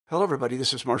Hello, everybody.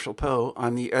 This is Marshall Poe.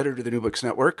 I'm the editor of the New Books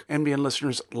Network. NBN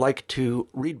listeners like to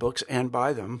read books and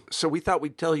buy them. So we thought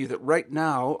we'd tell you that right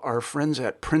now, our friends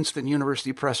at Princeton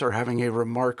University Press are having a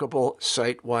remarkable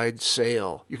site-wide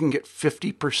sale. You can get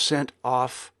 50%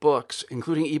 off books,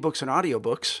 including ebooks and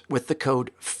audiobooks, with the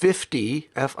code 50,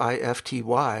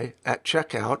 F-I-F-T-Y, at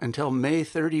checkout until May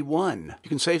 31. You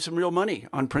can save some real money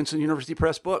on Princeton University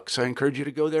Press books. I encourage you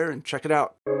to go there and check it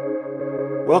out.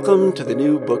 Welcome to the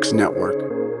New Books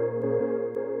Network.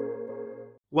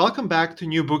 Welcome back to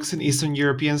New Books in Eastern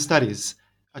European Studies,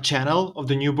 a channel of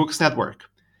the New Books Network.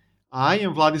 I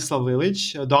am Vladislav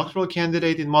Lilic, a doctoral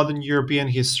candidate in modern European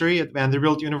history at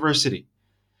Vanderbilt University.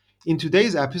 In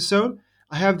today's episode,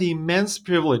 I have the immense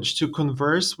privilege to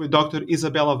converse with Dr.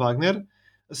 Izabela Wagner,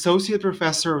 Associate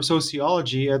Professor of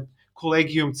Sociology at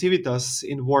Collegium Civitas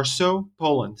in Warsaw,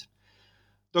 Poland.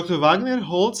 Dr. Wagner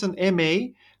holds an MA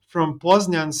from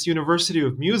Poznan's University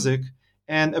of Music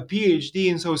and a PhD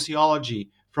in Sociology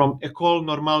from École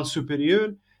Normale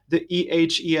Supérieure, the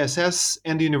EHESS,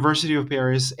 and the University of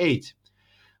Paris 8.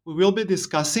 We will be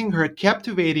discussing her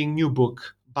captivating new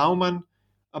book, Bauman,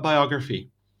 a Biography,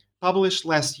 published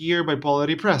last year by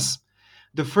Polity Press,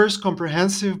 the first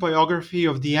comprehensive biography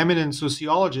of the eminent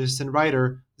sociologist and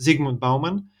writer Zygmunt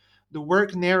Bauman. The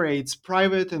work narrates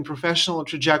private and professional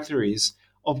trajectories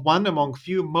of one among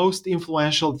few most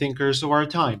influential thinkers of our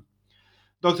time.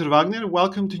 Dr. Wagner,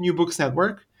 welcome to New Books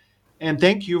Network, and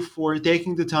thank you for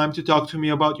taking the time to talk to me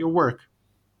about your work.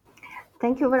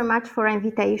 Thank you very much for the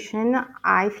invitation.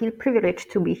 I feel privileged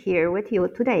to be here with you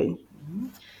today.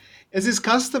 As is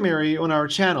customary on our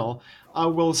channel, I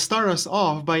will start us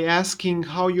off by asking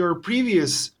how your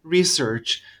previous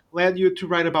research led you to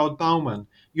write about Bauman.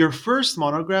 Your first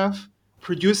monograph,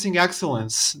 Producing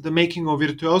Excellence, The Making of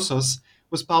Virtuosos,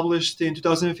 was published in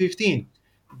 2015.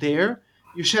 There,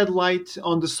 you shed light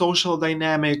on the social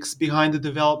dynamics behind the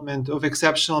development of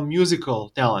exceptional musical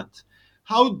talent.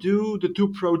 How do the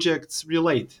two projects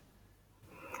relate?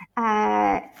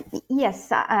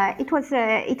 Yes,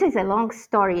 it is a long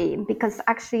story because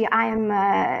actually I am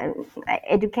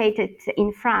educated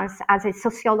in France as a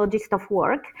sociologist of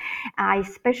work. I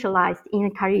specialized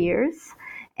in careers.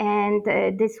 And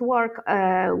this work,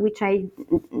 which I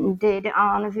did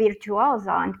on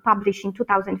Virtuoso and published in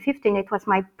 2015, it was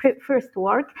my first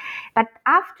work. But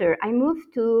after I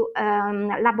moved to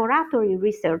laboratory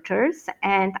researchers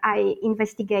and I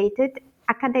investigated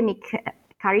academic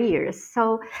careers.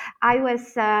 So I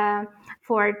was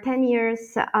for 10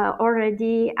 years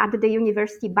already at the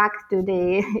university back to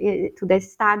the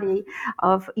study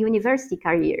of university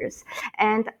careers.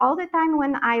 And all the time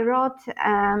when I wrote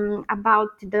about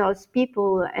those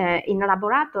people in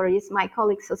laboratories, my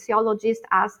colleague sociologists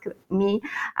asked me,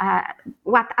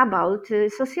 what about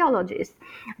sociologists?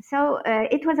 So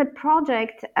it was a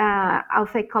project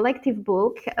of a collective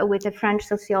book with a French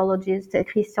sociologist,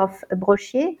 Christophe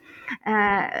Brochier.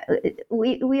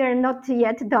 We are not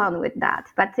yet done with that,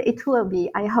 but it will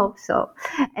be, I hope so.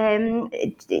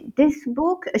 This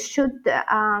book should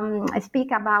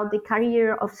speak about the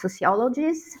career of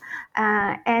sociologists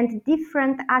and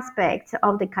different aspects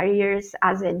of the careers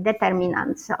as a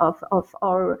determinants of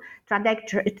our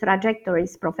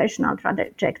trajectories, professional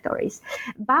trajectories.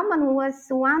 Bauman was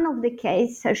one of the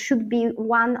cases, should be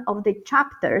one of the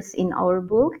chapters in our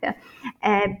book,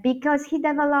 because he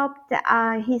developed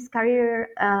his career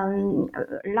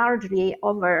largely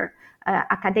over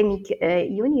academic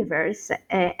universe,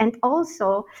 and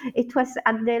also it was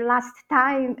at the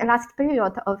last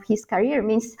period of his career,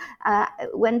 means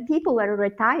when people are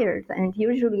retired and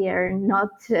usually are not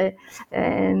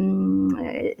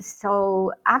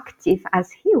so active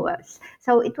as he was.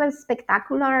 So it was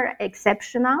spectacular,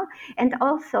 exceptional, and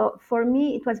also for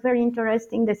me it was very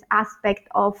interesting, this aspect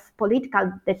of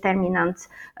political determinants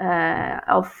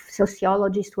of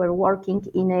sociologists who were working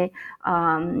in a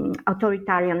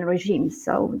authoritarian regime.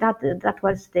 So that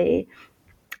was the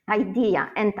idea.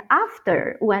 And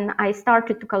after, when I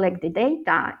started to collect the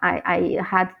data, I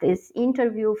had this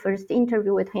first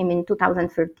interview with him in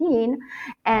 2013,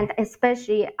 and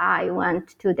especially I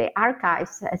went to the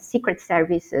archives, Secret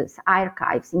Services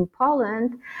archives in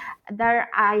Poland. There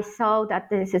I saw that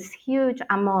there's this huge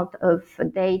amount of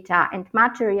data and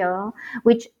material,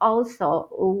 which also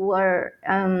were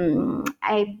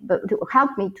able to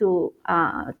help me to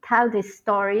tell this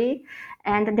story.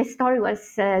 And the story was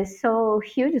so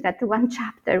huge that one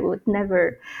chapter would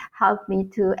never help me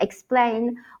to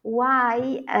explain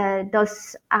why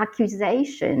those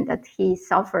accusations that he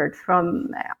suffered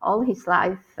from all his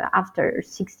life after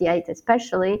 68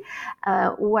 especially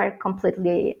were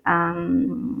completely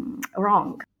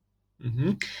wrong.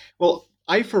 Mm-hmm. Well,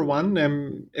 I, for one,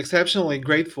 am exceptionally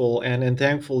grateful and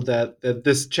thankful that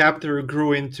this chapter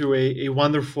grew into a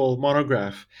wonderful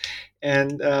monograph.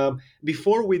 And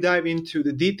before we dive into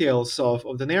the details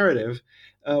of the narrative,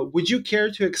 would you care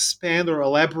to expand or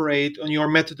elaborate on your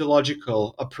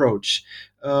methodological approach?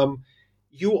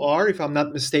 You are, if I'm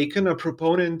not mistaken, a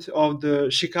proponent of the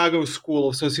Chicago School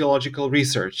of Sociological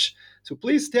Research. So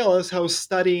please tell us how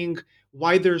studying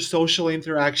wider social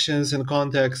interactions and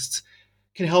contexts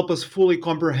can help us fully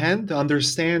comprehend,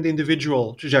 understand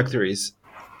individual trajectories.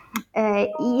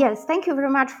 Yes, thank you very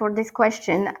much for this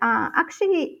question.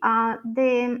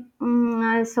 The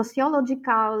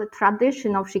sociological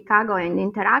tradition of Chicago and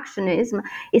interactionism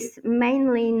is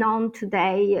mainly known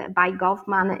today by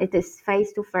Goffman. It is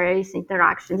face-to-face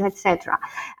interactions, etc.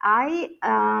 I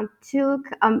took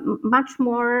much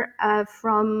more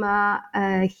from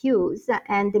Hughes,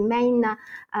 and the main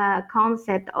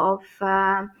concept of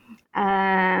the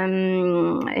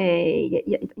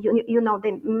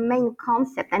main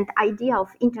concept and idea of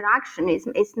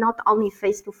interactionism is not only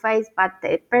face to face, but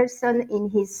the person in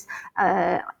his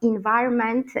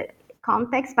environment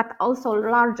context, but also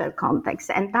larger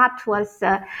context. And that was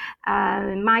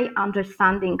my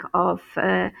understanding of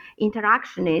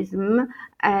interactionism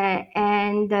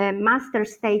and master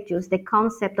status, the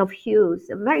concept of Hughes,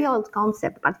 a very old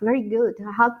concept, but very good,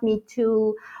 helped me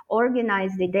to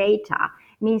organize the data,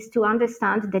 means to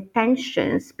understand the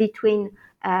tensions between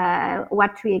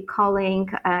what we're calling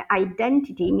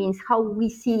identity, means how we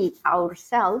see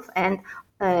ourselves, and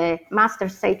master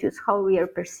status, how we are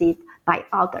perceived by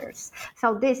others.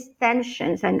 So these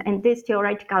tensions and this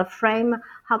theoretical frame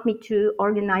help me to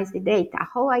organize the data,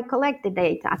 how I collect the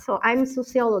data. So I'm a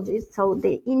sociologist, so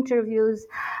the interviews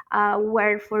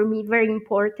were for me very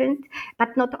important,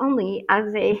 but not only.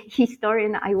 As a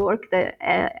historian, I worked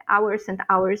hours and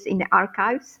hours in the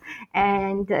archives,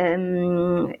 and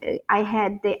I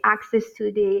had the access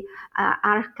to the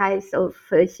archives of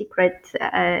secret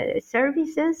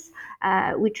services,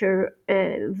 which are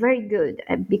very good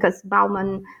because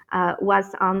Bauman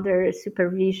was under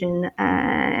supervision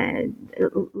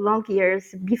long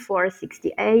years before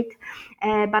 68,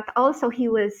 but also he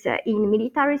was in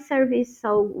military service,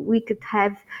 so we could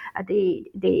have the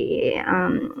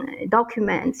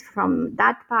documents from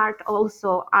that part,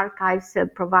 also archives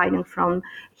providing from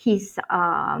his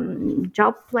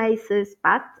job places,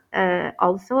 but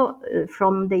also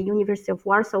from the University of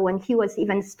Warsaw when he was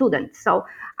even a student. So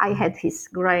I had his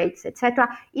grades, etc.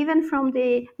 Even from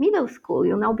the middle school,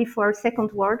 before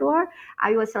Second World War,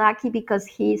 I was lucky because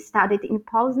he studied in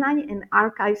Poznań, and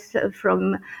archives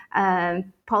from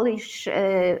Polish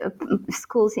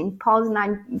schools in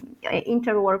Poznań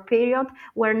interwar period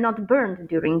were not burned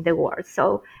during the war.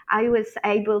 So I was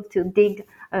able to dig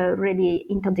really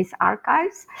into these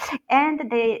archives.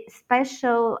 And the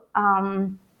special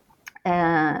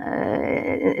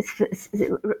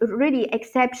really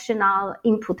exceptional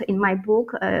input in my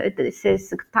book. This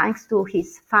is thanks to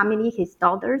his family, his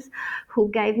daughters, who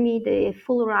gave me the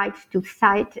full right to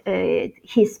cite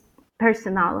his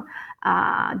personal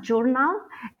journal.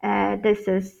 This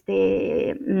is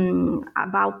the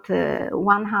about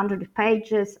 100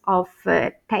 pages of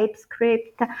tape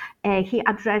script. He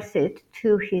addressed it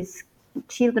to his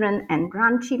children and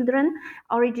grandchildren.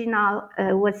 Original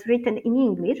was written in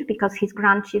English because his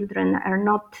grandchildren are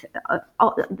not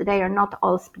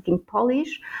all speaking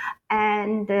Polish.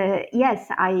 And yes,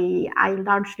 I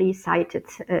largely cited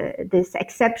this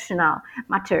exceptional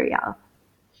material.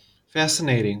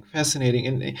 Fascinating.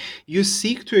 And you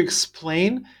seek to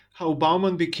explain how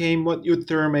Bauman became what you'd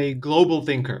term a global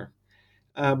thinker.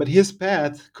 But his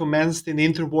path commenced in the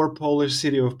interwar Polish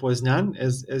city of Poznan,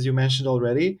 as you mentioned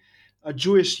already. A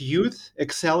Jewish youth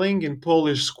excelling in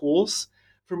Polish schools.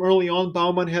 From early on,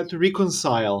 Bauman had to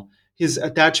reconcile his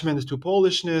attachment to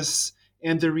Polishness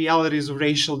and the realities of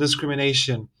racial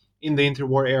discrimination in the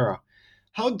interwar era.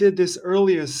 How did this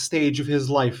earliest stage of his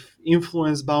life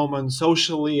influence Bauman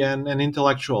socially and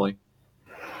intellectually?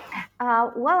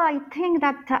 Well, I think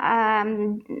that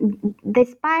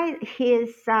despite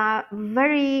his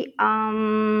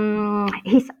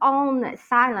his own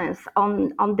silence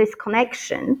on this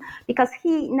connection, because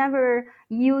he never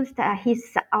used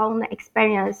his own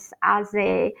experience as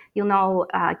a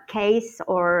case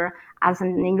or as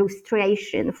an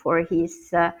illustration for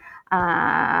his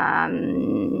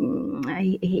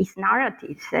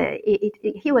narratives.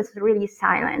 He was really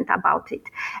silent about it.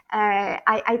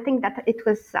 I think that it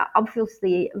was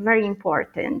obviously very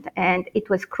important and it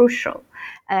was crucial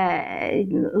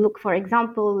Look, for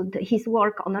example, his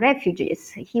work on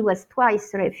refugees. He was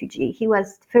twice refugee. He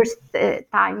was first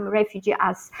time refugee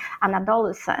as an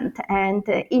adolescent, and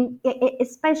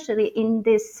especially in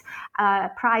this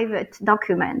private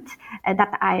document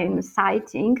that I am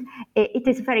citing, it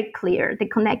is very clear the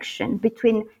connection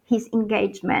between his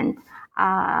engagement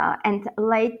and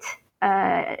late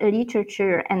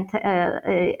literature and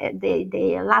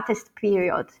the latest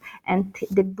period and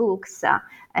the books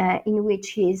in which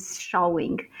he's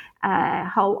showing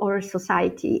how our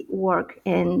society works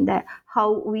and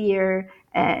how we're,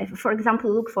 for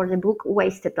example, look for the book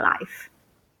Wasted Life.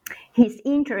 His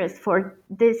interest for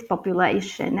this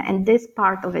population and this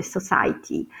part of a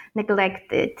society,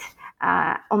 neglected,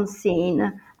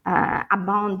 unseen,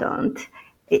 abandoned,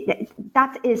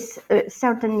 that is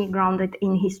certainly grounded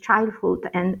in his childhood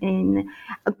and in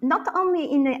not only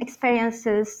in the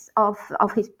experiences of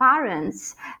his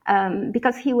parents,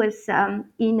 because he was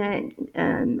he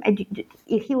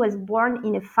was born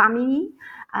in a family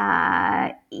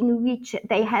in which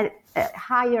they had a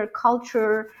higher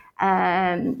culture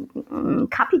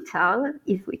capital,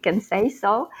 if we can say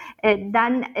so,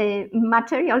 than a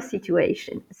material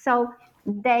situation. So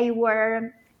they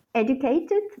were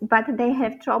educated, but they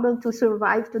have trouble to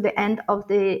survive to the end of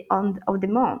the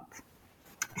month.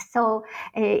 So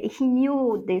he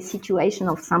knew the situation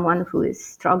of someone who is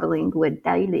struggling with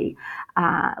daily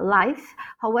life.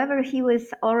 However, he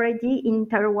was already in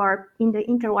the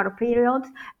interwar period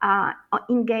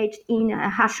engaged in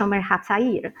Hashomer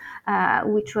Hatzair,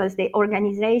 which was the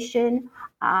organization,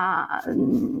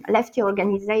 lefty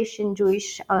organization,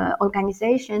 Jewish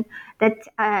organization that,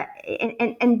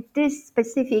 and this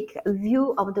specific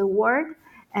view of the world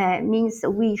means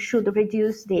we should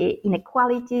reduce the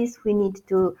inequalities. We need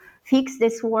to fix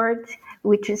this world,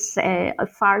 which is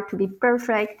far to be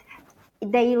perfect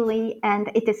daily,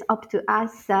 and it is up to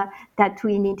us that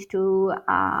we need to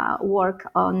work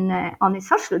on a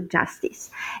social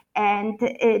justice. And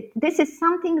this is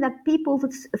something that people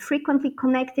frequently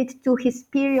connected to his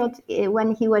period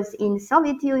when he was in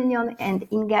Soviet Union and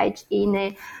engaged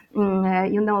in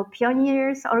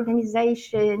pioneers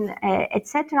organization,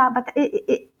 etc. But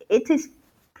it is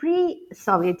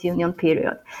pre-Soviet Union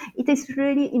period. It is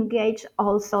really engaged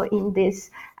also in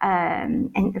this,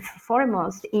 and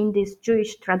foremost in this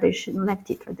Jewish tradition,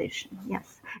 lefty tradition,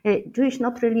 yes. Jewish,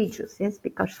 not religious, yes,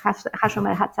 because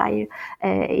Hashomer Hatzair,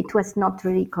 it was not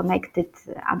really connected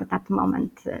at that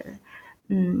moment to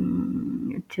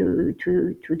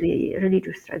the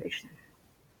religious tradition.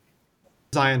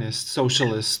 Zionist,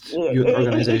 socialist youth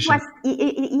organization.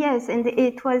 Yes, and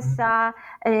it was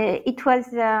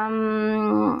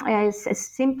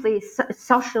simply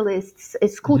socialists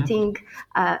scouting.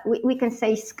 We can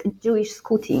say Jewish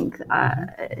scouting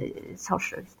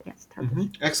socialist. Yes.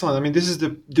 Excellent. I mean, this is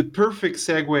the perfect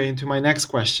segue into my next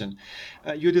question.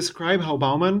 You describe how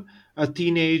Bauman, a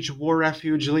teenage war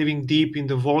refuge living deep in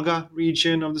the Volga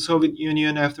region of the Soviet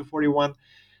Union after 1941,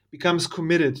 becomes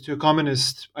committed to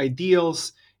communist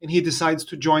ideals, and he decides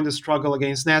to join the struggle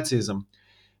against Nazism.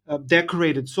 A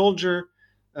decorated soldier,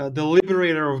 the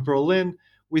liberator of Berlin,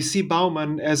 we see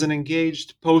Bauman as an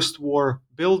engaged post-war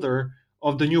builder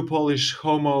of the new Polish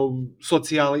Homo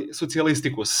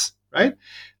Socialisticus, right?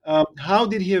 How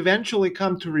did he eventually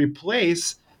come to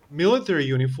replace military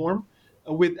uniform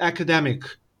with academic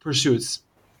pursuits?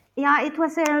 Yeah, it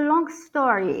was a long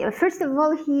story. First of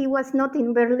all, he was not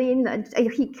in Berlin.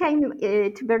 He came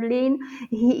to Berlin.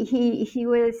 He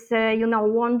was,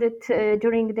 wounded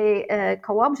during the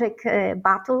Kołobrzeg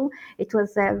battle. It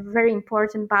was a very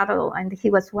important battle, and he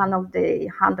was one of the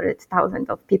 100,000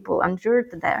 of people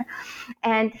injured there.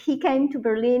 And he came to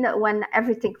Berlin when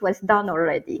everything was done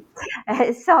already.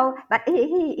 But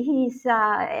he's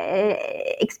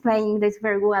explaining this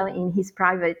very well in his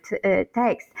private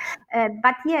text.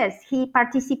 But yes, he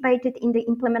participated in the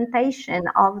implementation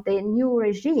of the new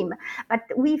regime. But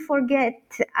we forget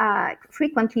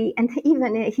frequently, and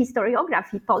even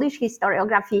historiography, Polish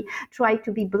historiography, tried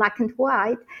to be black and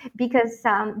white, because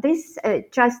this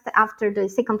just after the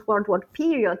Second World War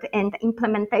period and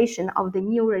implementation of the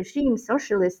new regime,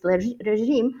 socialist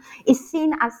regime, is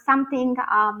seen as something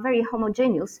very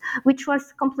homogeneous, which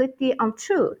was completely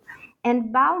untrue.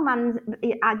 And Bauman,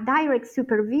 direct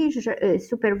supervisors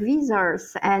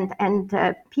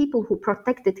and people who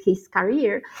protected his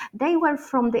career, they were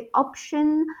from the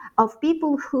option of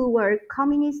people who were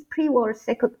communists,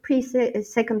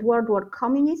 pre-Second World War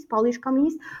communists, Polish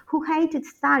communists, who hated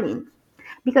Stalin.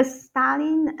 because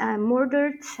Stalin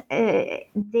murdered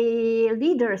the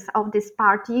leaders of this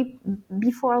party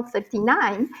before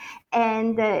 39,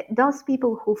 and those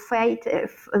people who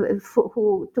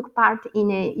who took part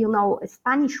in a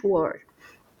Spanish War.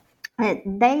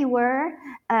 They were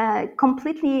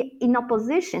completely in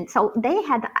opposition. So they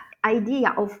had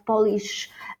idea of Polish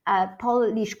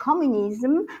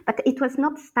communism, but it was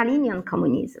not Stalinian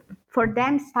communism. For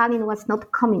them, Stalin was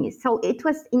not communist. So it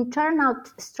was internal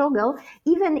struggle,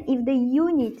 even if the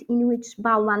unit in which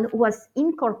Bauman was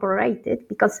incorporated,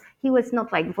 because he was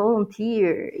not like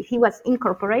volunteer, he was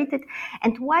incorporated.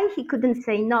 And why he couldn't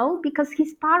say no? Because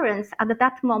his parents at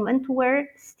that moment were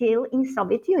still in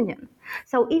Soviet Union.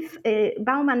 So if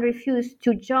Bauman refused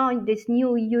to join this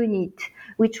new unit,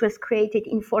 which was created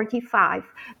in 1945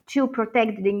 to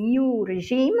protect the new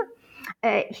regime,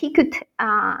 he could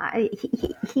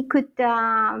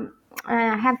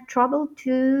have trouble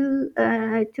to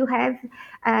have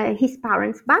his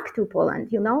parents back to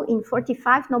Poland. In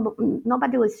 1945,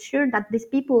 nobody was sure that these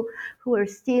people who were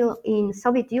still in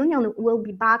Soviet Union will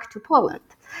be back to Poland.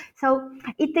 So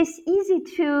it is easy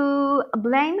to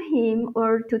blame him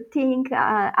or to think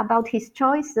about his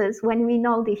choices when we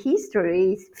know the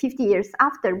history 50 years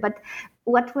after. But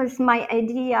what was my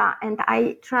idea, and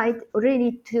I tried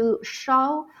really to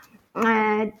show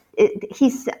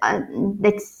his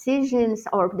decisions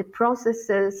or the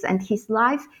processes and his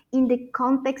life in the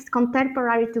context,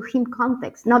 contemporary to him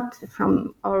context, not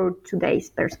from our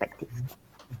today's perspective.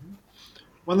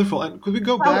 Wonderful. And could we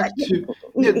go back to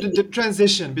the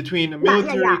transition between a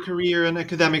military career and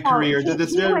academic career?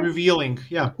 That's very revealing.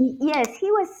 Yeah. Yes,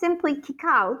 he was simply kicked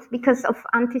out because of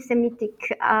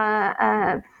anti-Semitic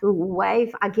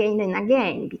wave again and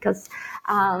again. Because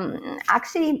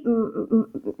actually,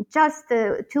 just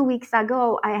 2 weeks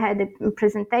ago, I had a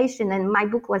presentation, and my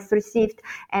book was received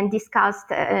and discussed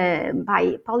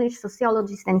by Polish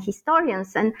sociologists and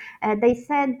historians, and they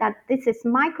said that this is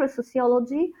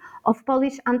micro-sociology of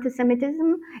Polish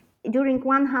anti-Semitism during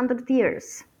 100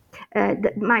 years.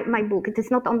 My book, it is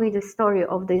not only the story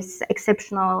of this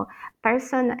exceptional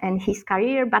person and his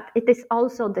career, but it is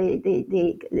also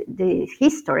the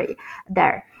history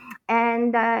there.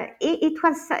 And it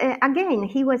was, again,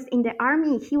 he was in the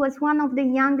army. He was one of the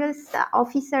youngest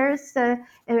officers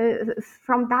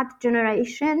from that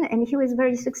generation, and he was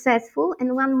very successful.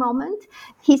 In one moment,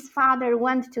 his father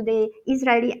went to the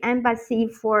Israeli embassy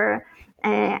for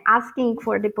asking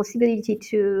for the possibility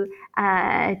to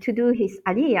do his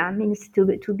aliyah, means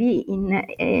to be in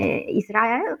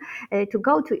Israel, to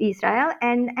go to Israel,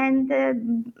 and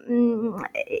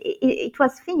it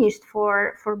was finished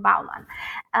for Bauman.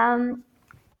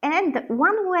 And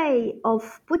one way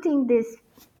of putting this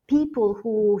people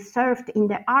who served in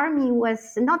the army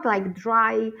was not like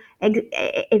dry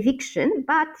eviction,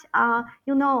 but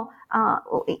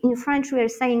in French we are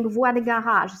saying voie de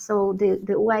garage, so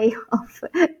the way of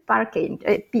parking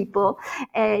people.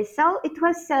 So it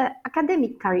was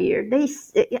academic career. They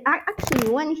actually,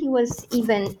 when he was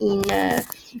even in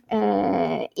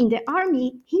the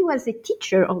army, he was a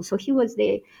teacher also. He was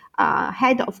the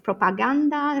head of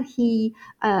propaganda. He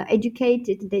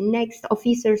educated the next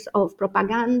officers of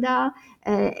propaganda,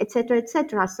 etc.,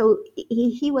 etc. So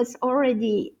he was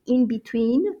already in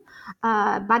between,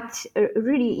 but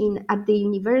really at the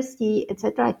university,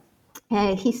 etc.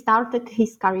 He started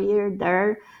his career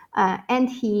there. And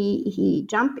he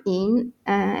jumped in,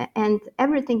 and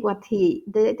everything what he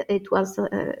did, it was,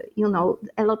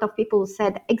 a lot of people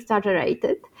said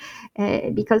exaggerated,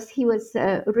 because he was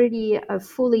really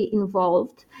fully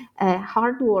involved,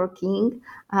 hardworking,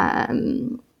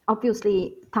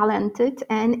 obviously talented,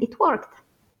 and it worked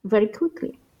very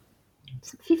quickly.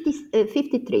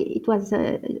 53, it was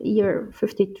year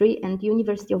 53, and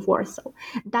University of Warsaw.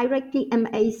 Directly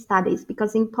MA studies,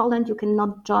 because in Poland you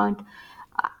cannot join.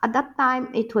 At that time,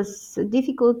 it was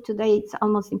difficult. Today, it's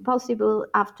almost impossible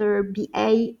after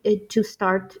BA to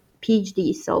start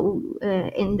PhD. So,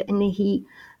 and he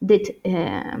did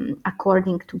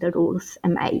according to the rules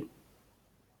MA.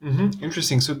 Mm-hmm.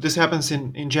 Interesting. So this happens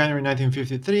in January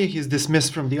 1953. He's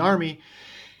dismissed from the army.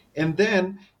 And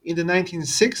then in the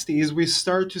 1960s, we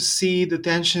start to see the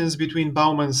tensions between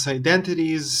Bauman's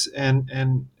identities and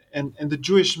the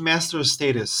Jewish master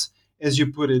status, as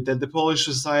you put it, that the Polish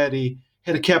society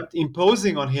had kept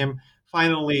imposing on him,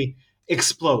 finally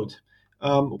explode.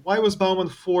 Why was Bauman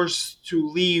forced to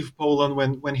leave Poland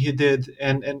when he did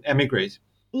and emigrate?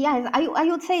 Yes, I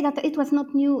would say that it was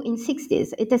not new in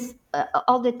 60s. It is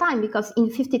all the time, because in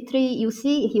 53, you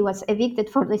see, he was evicted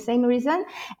for the same reason.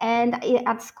 And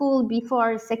at school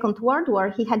before Second World War,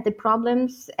 he had the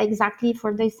problems exactly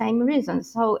for the same reason.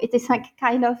 So it is like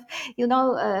kind of,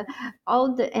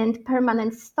 old and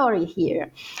permanent story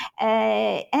here.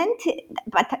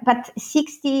 But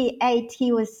 68,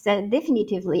 he was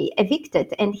definitively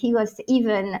evicted, and he was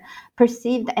even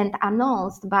perceived and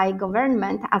announced by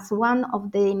government as one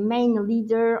of the main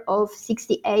leader of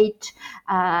 68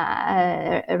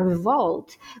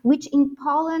 revolt, which in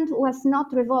Poland was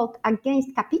not revolt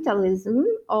against capitalism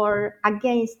or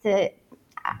against the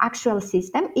actual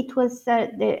system. It was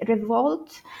the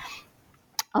revolt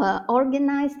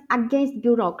organized against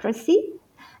bureaucracy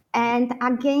and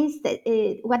against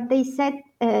what they said.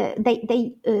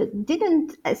 They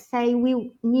didn't say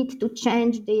we need to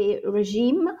change the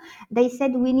regime. They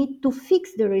said we need to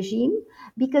fix the regime,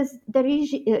 because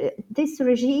this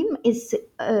regime is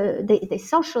the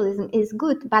socialism is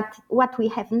good, but what we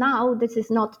have now, this is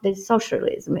not the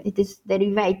socialism. It is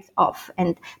derived of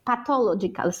and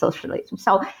pathological socialism.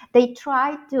 So they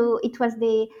tried to. It was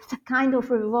the kind of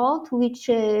revolt which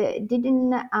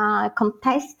didn't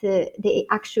contest the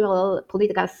actual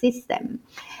political system.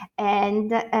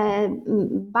 And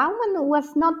Bauman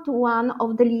was not one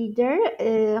of the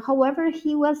leaders. However,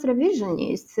 he was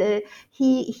revisionist.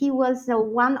 He was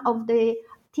one of the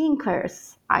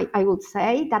thinkers, I would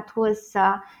say, that was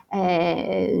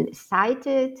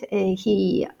cited.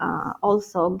 He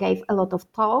also gave a lot of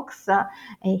talks.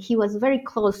 He was very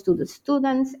close to the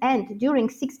students, and during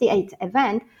 68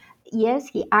 event, yes,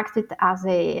 he acted as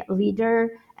a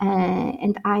leader,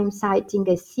 and I'm citing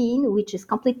a scene which is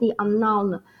completely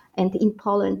unknown, and in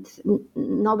Poland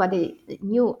nobody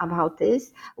knew about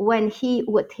this, when he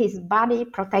with his body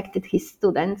protected his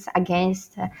students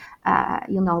against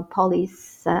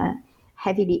police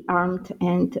heavily armed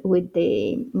and with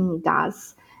the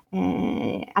gas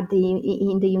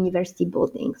in the university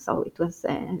building. So it was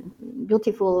a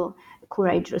beautiful,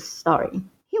 courageous story.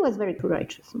 He was a very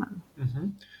courageous man. Mm-hmm.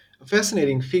 A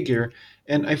fascinating figure,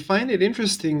 and I find it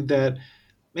interesting that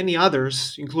many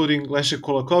others, including Leszek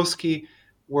Kolakowski,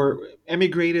 were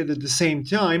emigrated at the same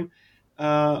time.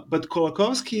 But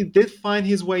Kolakowski did find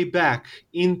his way back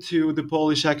into the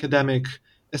Polish academic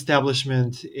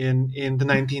establishment in the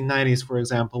 1990s, for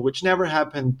example, which never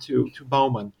happened to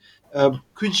Bauman.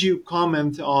 Could you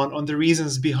comment on the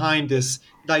reasons behind this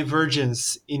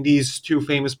divergence in these two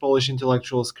famous Polish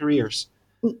intellectuals' careers?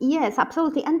 Yes,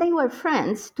 absolutely, and they were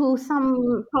friends to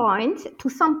some point. To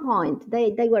some point,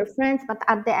 they were friends, but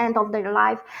at the end of their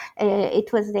life,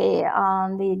 it was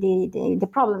the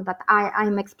problem that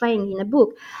I'm explaining in the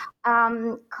book.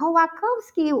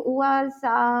 Kołakowski was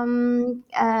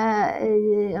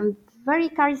very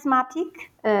charismatic.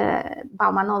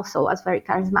 Bauman also was very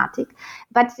charismatic,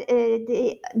 but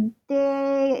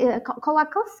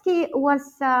Kołakowski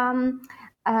was.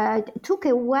 Took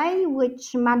away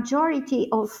which majority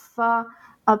of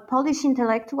Polish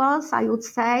intellectuals, I would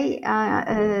say,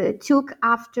 took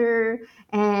after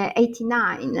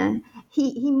 89.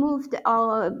 He moved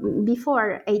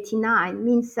before 89,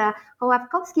 means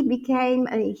Kołakowski became,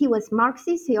 he was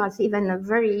Marxist, he was even a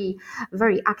very,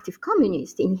 very active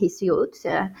communist in his youth.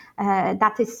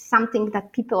 That is something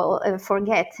that people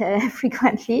forget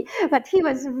frequently, but he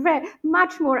was very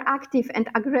much more active and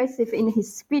aggressive in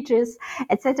his speeches,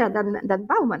 etc., than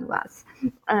Bauman was.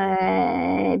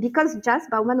 Because just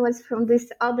Bauman was from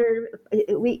this other,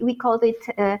 we called it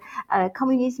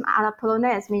communism à la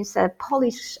polonaise, means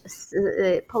Polish,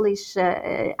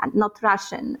 not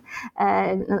Russian,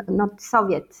 not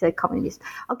Soviet communism.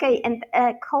 Okay, and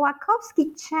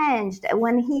Kołakowski changed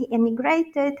when he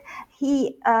emigrated.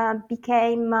 He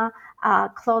became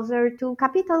closer to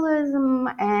capitalism,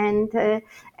 and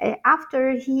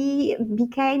after he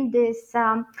became this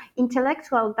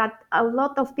intellectual that a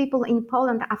lot of people in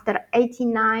Poland after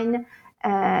 89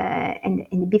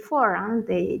 and before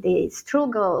the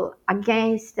struggle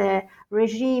against the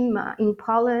regime in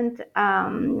Poland,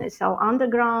 so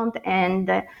underground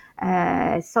and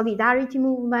solidarity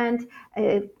movement,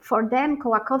 for them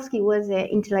Kołakowski was an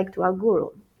intellectual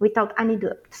guru without any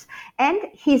doubts, and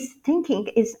his thinking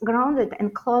is grounded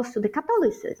and close to the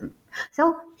Catholicism.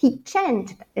 So he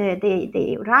changed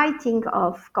the writing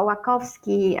of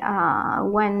Kołakowski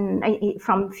when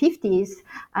from 50s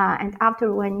and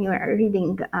after, when you are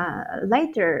reading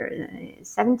later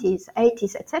 70s,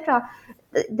 80s, etc.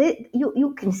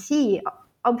 You can see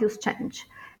obvious change.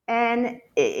 And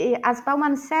as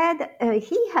Bauman said,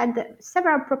 he had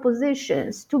several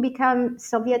propositions to become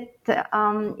Soviet,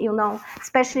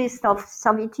 specialist of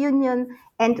Soviet Union,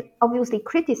 and obviously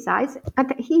criticized,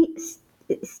 but he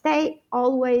stayed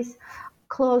always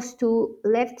close to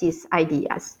leftist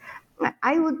ideas.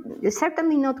 I would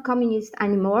certainly not communist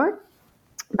anymore,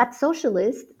 but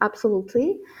socialist,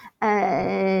 absolutely.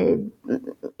 Again,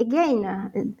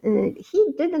 he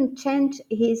didn't change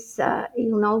his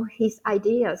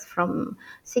ideas from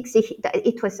 60.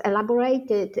 It was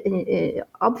elaborated,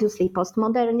 obviously,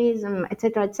 postmodernism,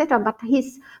 etc., but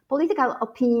his political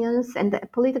opinions and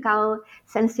political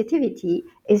sensitivity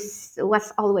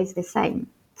was always the same.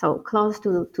 So close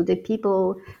to the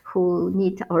people who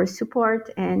need our support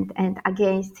and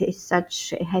against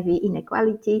such heavy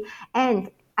inequality. And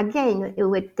again,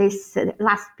 with this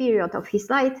last period of his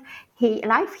life, he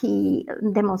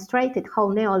demonstrated how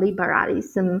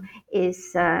neoliberalism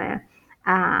is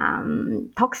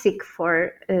toxic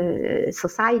for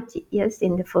society, yes,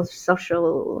 for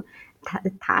social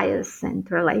ties and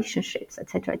relationships,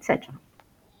 etc., etc.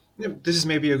 Yeah, this is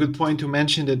maybe a good point to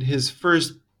mention that his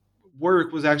first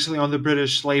work was actually on the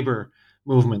British labor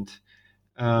movement,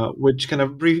 which kind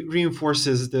of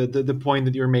reinforces the point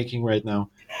that you're making right now.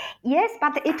 Yes,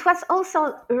 but it was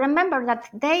also, remember that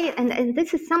and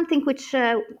this is something which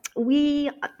we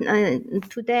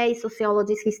today,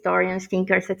 sociologists, historians,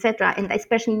 thinkers, etc., and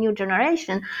especially new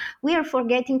generation, we are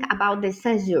forgetting about the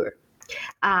censure.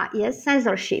 Yes,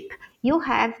 censorship. You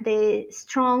have the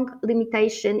strong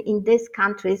limitation in these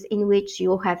countries in which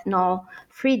you have no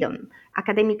freedom,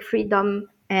 academic freedom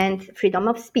and freedom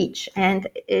of speech. And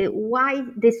why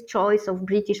this choice of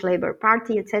British Labour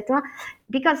Party, etc.?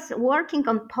 Because working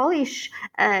on Polish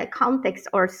context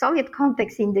or Soviet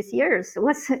context in these years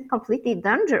was completely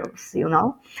dangerous,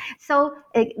 So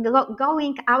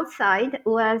going outside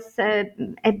was a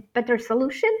better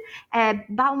solution.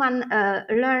 Bauman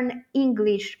learned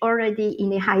English already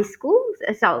in a high school,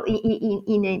 so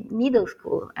in a middle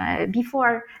school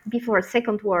before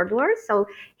Second World War. So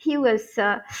he was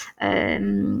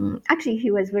actually he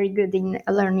was very good in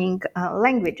learning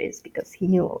languages because he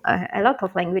knew a lot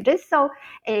of languages. So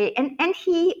and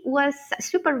he was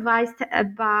supervised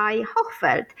by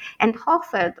Hochfeld, and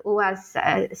Hochfeld was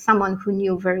someone who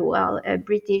knew very well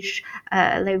British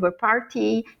Labour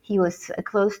Party. He was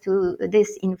close to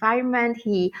this environment.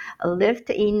 He lived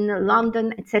in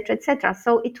London, etc., etc.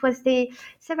 So it was the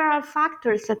several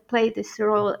factors that played this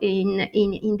role in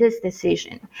this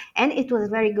decision, and it was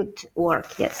very good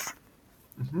work. Yes.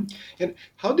 Mm-hmm. And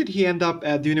how did he end up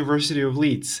at the University of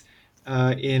Leeds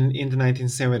in the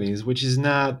 1970s, which is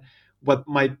not what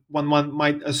one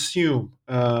might assume,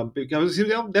 because he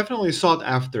was definitely sought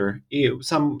after.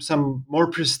 Some more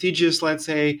prestigious, let's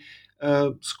say,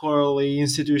 scholarly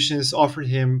institutions offered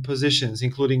him positions,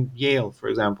 including Yale, for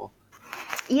example.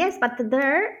 Yes, but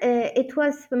there it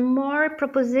was more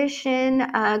proposition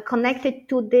connected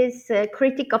to this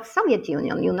critique of Soviet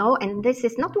Union, and this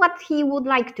is not what he would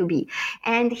like to be.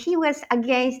 And he was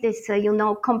against this,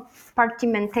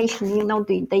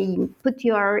 compartmentation. They put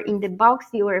you in the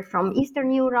box. You were from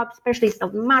Eastern Europe, specialist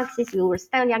of Marxists. You were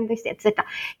Stalianist, etc.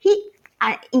 He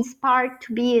inspired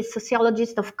to be a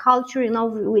sociologist of culture,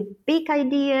 with big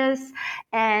ideas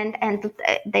and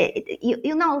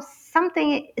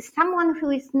someone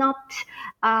who is not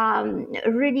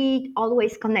really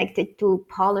always connected to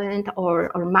Poland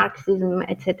or Marxism,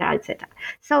 etc., etc.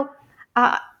 So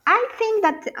I think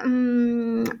that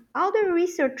other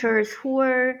researchers who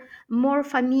were more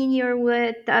familiar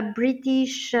with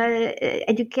British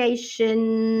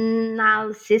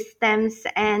educational systems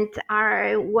and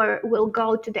will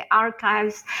go to the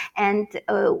archives and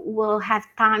will have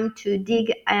time to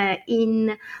dig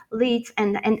in Leeds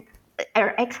and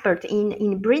are expert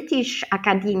in British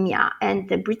academia and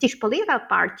the British political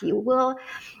party will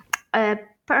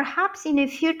perhaps in the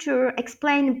future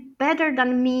explain better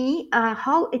than me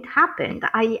how it happened.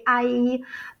 I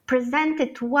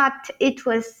presented what it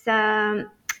was not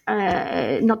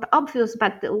obvious,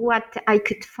 but what I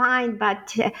could find.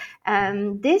 But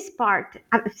this part,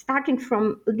 starting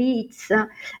from Leeds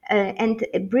and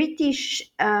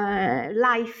British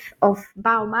life of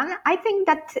Bauman, I think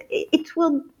that it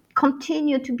will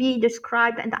continue to be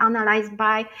described and analyzed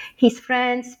by his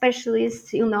friends,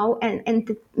 specialists, and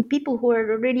the people who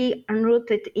are really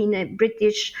enrooted in a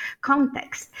British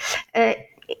context.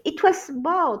 It was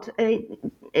both.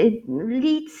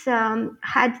 Leeds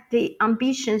had the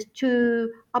ambitions to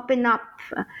open up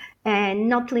and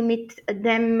not limit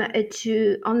them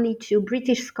to only to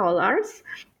British scholars.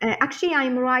 Actually,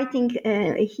 I'm writing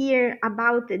here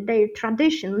about their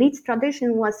tradition. Leeds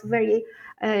tradition was very,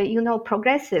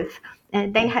 progressive.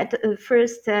 They had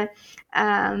first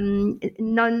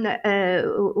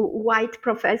non-white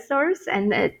professors,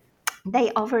 and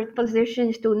they offered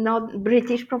positions to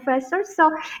non-British professors.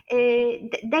 So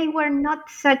they were not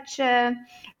such,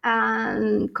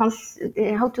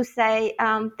 how to say,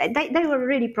 they were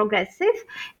really progressive.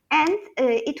 And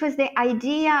it was the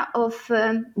idea of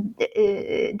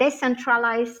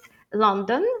decentralized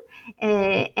London.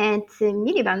 And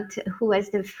Miliband, who was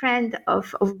the friend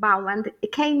of Bauman,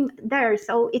 came there.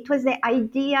 So it was the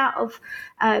idea of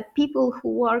people who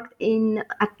worked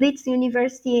at Leeds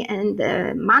University and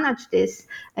managed this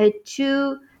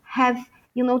to have,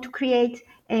 to create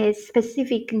a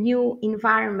specific new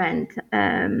environment,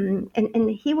 and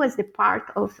he was the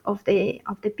part of the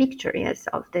picture, yes,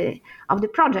 of the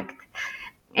project,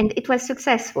 and it was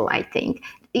successful, I think.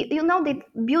 The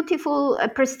beautiful,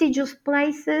 prestigious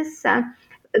places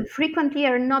frequently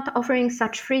are not offering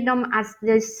such freedom as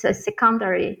this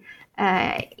secondary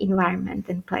environment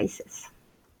and places.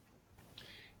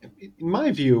 In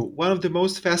my view, one of the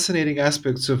most fascinating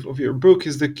aspects of your book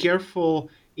is the careful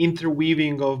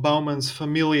interweaving of Bauman's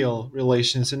familial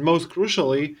relations and, most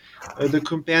crucially, the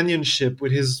companionship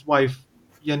with his wife,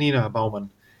 Janina Bauman.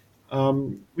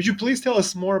 Would you please tell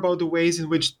us more about the ways in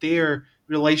which their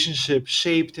relationship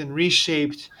shaped and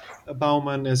reshaped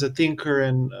Bauman as a thinker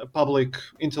and a public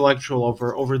intellectual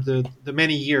over the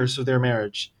many years of their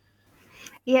marriage?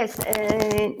 Yes,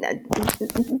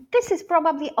 this is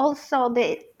probably also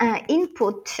the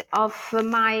input of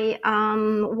my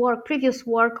previous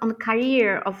work on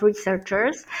career of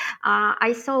researchers.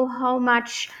 I saw how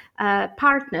much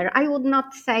partner, I would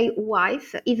not say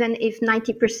wife, even if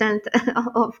 90%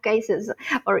 of cases,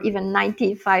 or even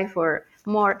 95 or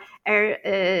more,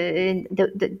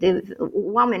 the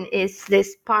woman is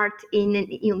this part in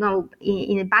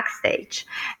a backstage.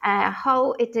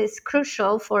 How it is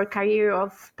crucial for a career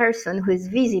of person who is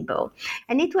visible,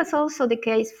 and it was also the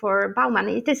case for Bauman.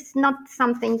 It is not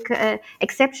something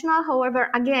exceptional.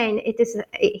 However, again,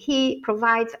 he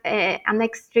provides an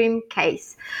extreme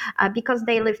case because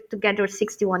they lived together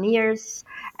 61 years,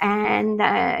 and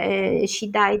she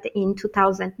died in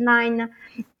 2009.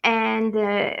 And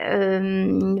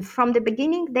from the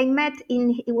beginning, they met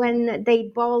when they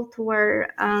both were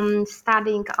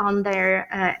studying on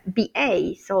their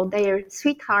BA, so they're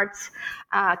sweethearts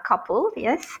couple,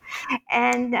 yes.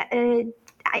 And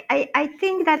I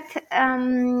think that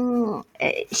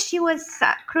she was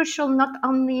crucial not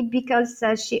only because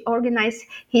she organized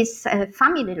his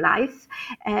family life,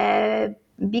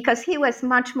 because he was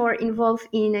much more involved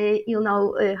in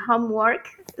homework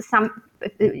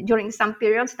during some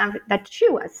periods that she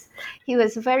was. He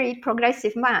was a very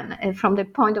progressive man from the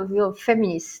point of view of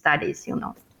feminist studies,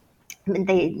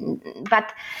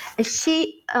 But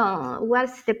she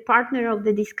was the partner of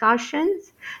the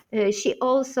discussions. She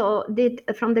also did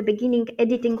from the beginning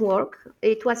editing work.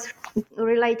 It was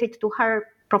related to her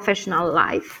professional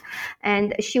life,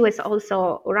 and she was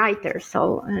also a writer.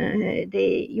 So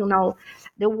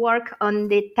the work on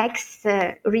the text,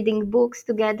 reading books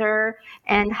together,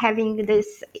 and having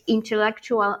this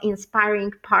intellectual,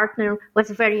 inspiring partner was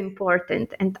very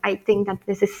important. And I think that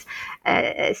this is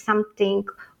something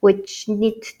which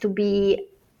needs to be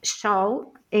shown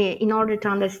in order to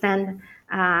understand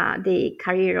the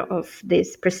career of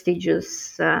these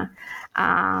prestigious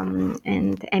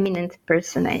and eminent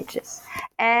personages.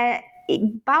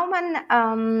 Bauman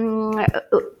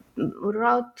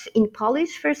wrote in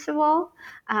Polish, first of all.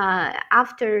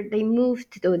 After they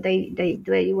moved,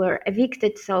 they were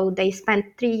evicted, so they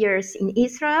spent 3 years in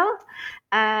Israel.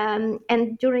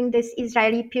 And during this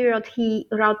Israeli period, he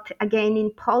wrote again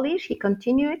in Polish. He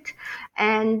continued.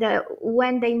 And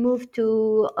when they moved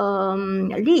to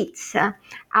Leeds,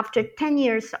 after 10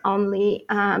 years only,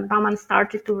 Bauman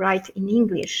started to write in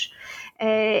English.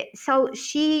 So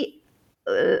she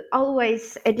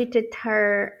always edited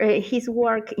his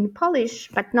work in Polish,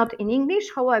 but not in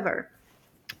English. However,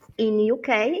 in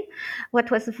UK, what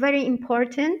was very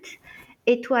important,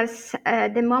 it was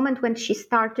the moment when she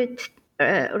started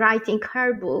writing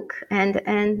her book,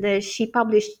 and she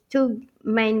published 2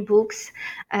 main books.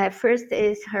 First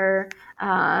is her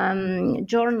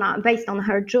journal, based on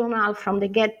her journal from the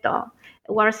ghetto,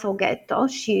 Warsaw Ghetto.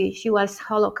 She was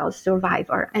Holocaust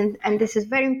survivor, and this is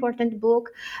very important book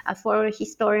for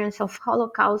historians of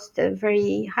Holocaust,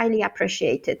 very highly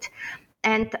appreciated.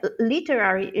 and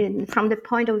literary, from the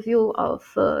point of view of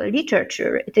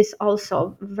literature, it is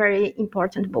also a very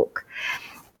important book.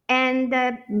 And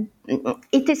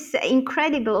it is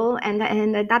incredible, and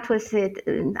that was it.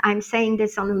 I'm saying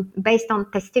this based on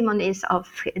testimonies of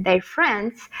their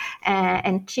friends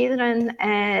and children,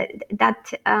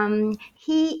 that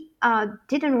he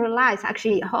didn't realize,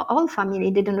 actually, whole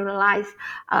family didn't realize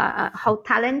how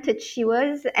talented she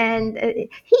was, and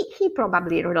he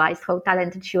probably realized how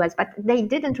talented she was, but they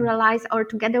didn't realize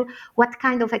altogether what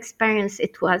kind of experience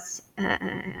it was,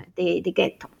 the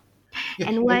ghetto. Yeah.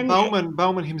 And when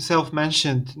Bauman himself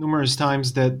mentioned numerous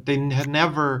times that they had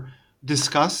never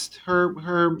discussed her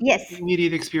yes,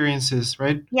 immediate experiences,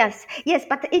 right? yes,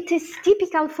 but it is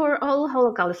typical for all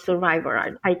Holocaust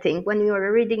survivors. I think when you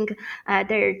are reading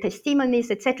their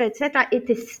testimonies, etc., it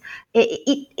is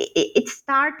it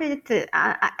started.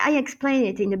 I explain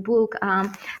it in the book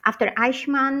after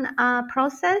Eichmann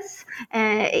process.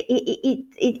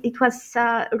 It was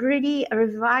really a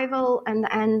revival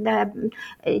and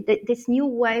this new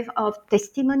wave of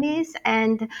testimonies.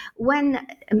 And when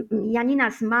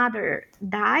Janina's mother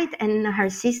died and her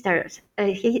sisters.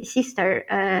 His sister,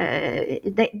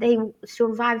 they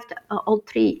survived all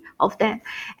three of them.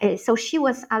 So she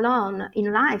was alone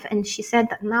in life, and she said,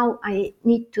 "Now I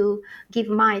need to give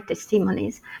my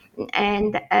testimonies."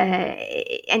 And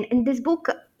this book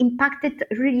impacted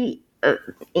really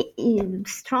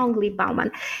strongly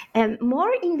Bauman.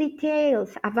 More in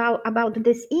details about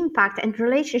this impact and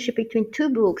relationship between two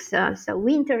books. So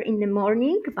Winter in the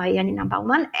Morning by Janina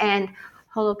Bauman and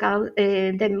Holocaust,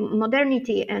 the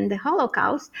Modernity and the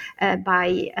Holocaust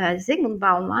by Zygmunt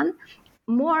Bauman.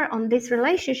 More on this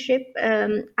relationship,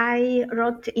 I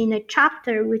wrote in a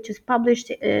chapter which is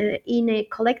published in a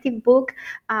collective book,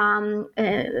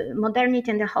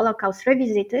 Modernity and the Holocaust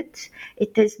Revisited.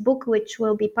 It is a book which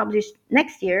will be published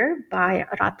next year by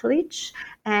Routledge,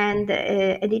 and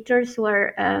editors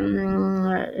were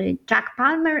Jack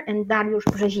Palmer and Dariusz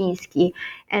Brzeziński.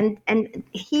 And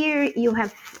here you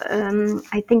have,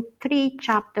 I think, 3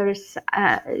 chapters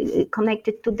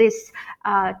connected to this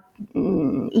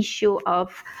issue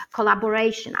of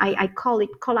collaboration. I call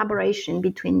it collaboration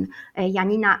between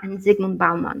Janina and Zygmunt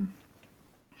Bauman.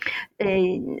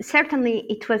 Certainly,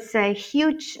 it was a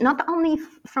huge, not only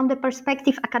from the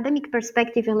academic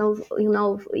perspective,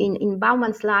 in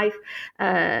Bauman's life,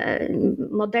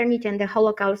 modernity and the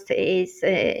Holocaust is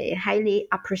highly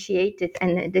appreciated,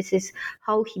 and this is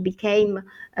how he became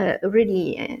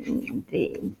really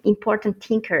the important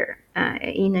thinker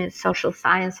in social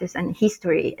sciences and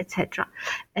history, etc.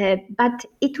 But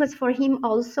it was for him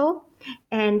also.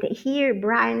 And here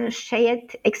Brian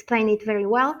Chayet explained it very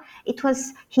well. It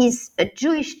was his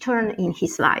Jewish turn in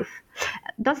his life.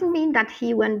 Doesn't mean that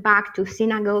he went back to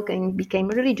synagogue and became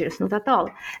religious, not at all.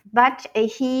 But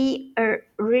he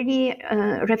really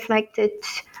reflected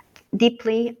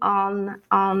deeply on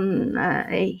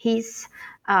his,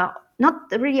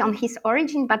 not really on his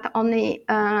origin, but on the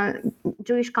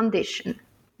Jewish condition.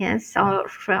 Yes, or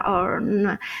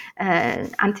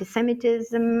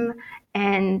anti-Semitism,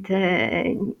 and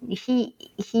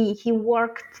he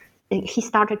worked. He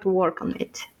started to work on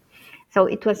it, so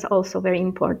it was also very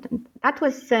important. That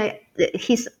was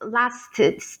his last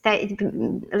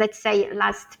let's say,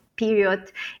 last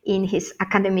period in his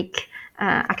academic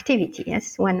activity.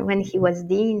 Yes, when he was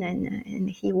dean and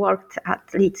he worked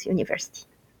at Leeds University.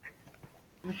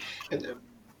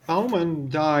 Bauman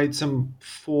died some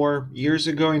 4 years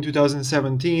ago in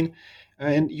 2017,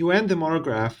 and you end the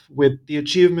monograph with the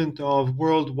achievement of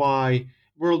worldwide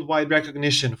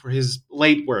recognition for his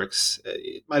late works.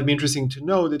 It might be interesting to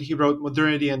know that he wrote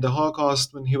Modernity and the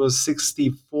Holocaust when he was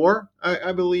 64,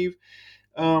 I believe,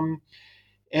 and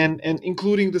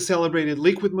including the celebrated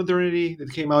Liquid Modernity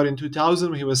that came out in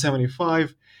 2000 when he was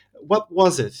 75. What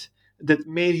was it that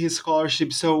made his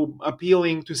scholarship so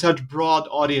appealing to such broad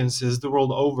audiences the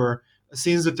world over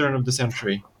since the turn of the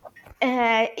century?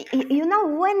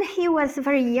 When he was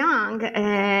very young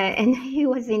and he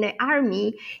was in the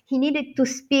army, he needed to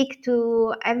speak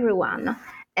to everyone.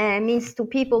 Means to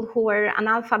people who were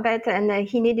analphabet, and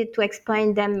he needed to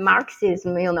explain them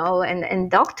Marxism, and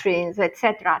doctrines,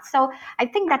 etc. So I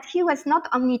think that he was not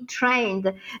only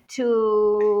trained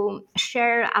to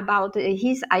share about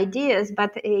his ideas,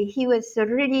 but he was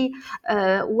really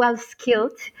well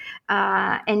skilled,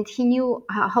 and he knew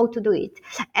how to do it.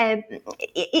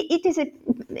 It is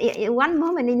one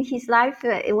moment in his life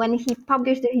when he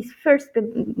published his first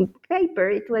paper.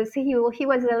 It was he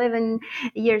was 11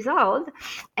 years old.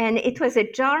 and it was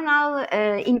a journal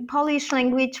in Polish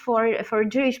language for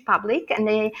Jewish public,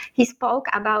 and he spoke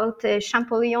about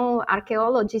Champollion,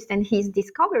 archaeologist, and his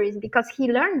discoveries because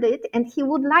he learned it and he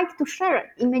would like to share it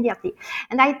immediately.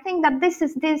 And I think that this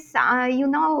is his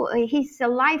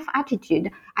life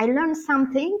attitude. I learned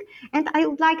something and I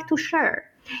would like to share.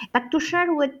 But to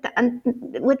share with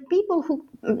people who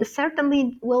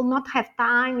certainly will not have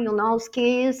time,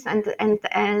 skills and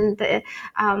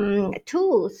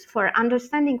tools for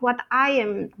understanding what I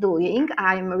am doing,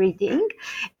 I'm reading.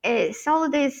 So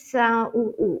this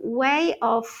way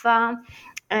of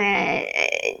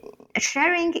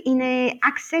sharing in a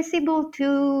accessible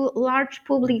to large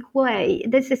public way.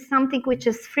 This is something which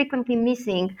is frequently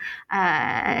missing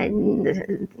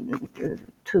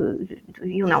to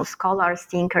scholars,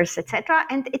 thinkers, etc.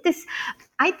 And it is,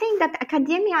 I think that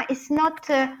academia is not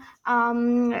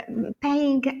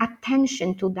paying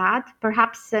attention to that.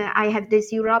 Perhaps I have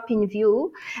this European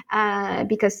view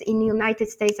because in the United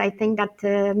States I think that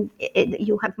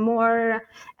you have more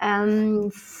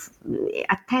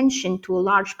attention to a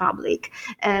large public.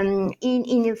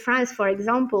 In France, for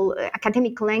example,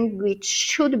 academic language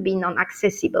should be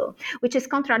non-accessible, which is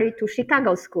contrary to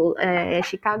Chicago School.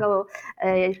 Chicago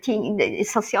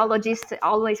sociologists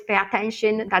always pay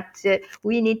attention that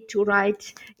we need to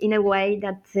write in a way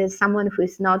that someone who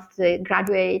is not a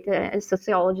graduate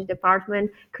sociology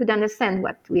department could understand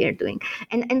what we are doing.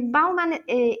 And Bauman,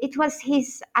 it was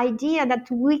his idea that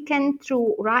we can,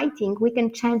 through writing, we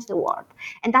can change the world.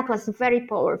 And that was very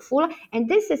powerful. And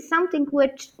this is something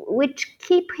which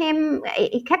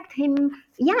kept him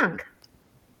young.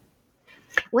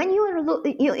 When you are,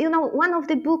 one of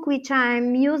the book which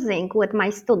I'm using with my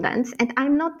students, and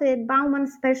I'm not a Bauman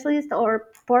specialist or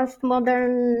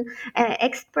postmodern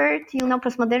expert,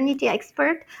 postmodernity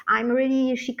expert. I'm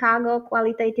really Chicago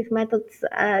qualitative methods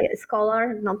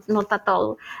scholar, not at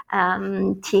all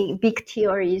big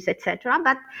theories, etc.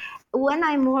 But when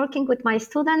I'm working with my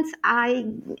students,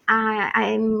 I'm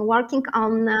working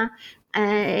on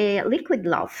liquid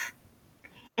love.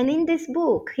 And in this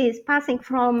book, he is passing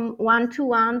from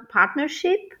one-to-one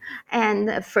partnership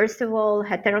and first of all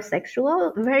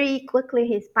heterosexual. Very quickly,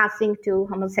 he's passing to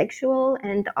homosexual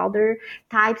and other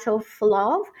types of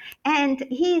love. And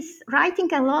he's writing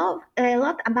a lot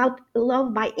about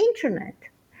love by internet.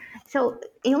 So,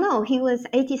 he was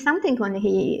 80-something when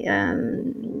he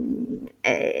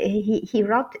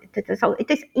wrote it. So it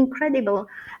is incredible,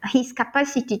 his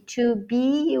capacity to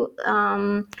be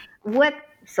with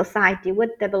society, with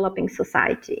developing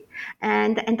society.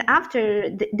 And after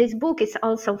this book is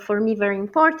also for me very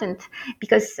important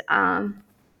because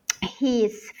he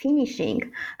is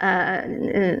finishing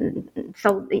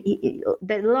so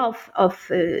the love of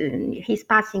he's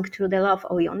passing through the love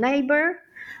of your neighbor,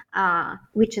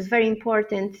 which is very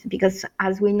important because,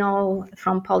 as we know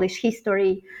from Polish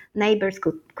history, neighbors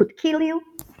could kill you.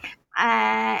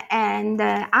 And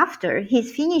after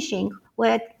he's finishing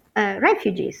with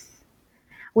refugees,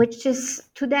 which is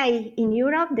today in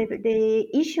Europe the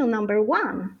issue number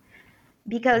one.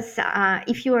 Because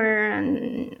if you are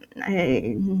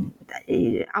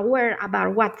aware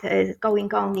about what is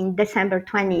going on in December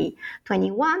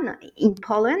 2021 in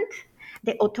Poland,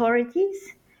 the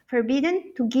authorities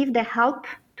forbidden to give the help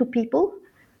to people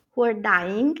who are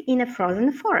dying in a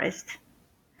frozen forest.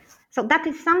 So that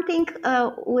is something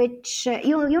which,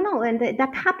 and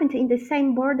that happened in the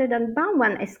same border that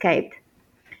Bauman escaped.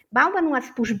 Bauman was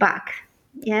pushed back.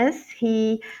 Yes,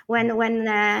 when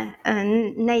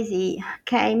Nazi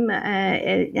came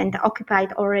and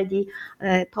occupied already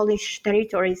Polish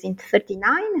territories in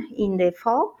 1939 in the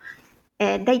fall,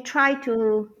 they tried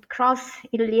to cross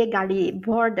illegally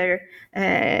border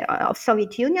of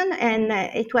Soviet Union, and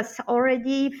it was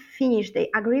already finished the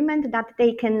agreement that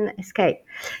they can escape.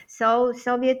 So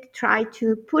Soviet tried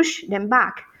to push them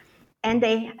back, and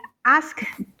they asked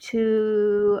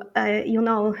to,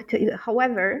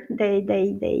 however,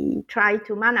 they tried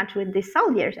to manage with the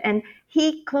soldiers, and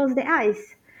he closed the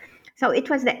eyes. So it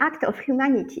was the act of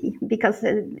humanity because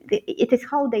it is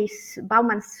how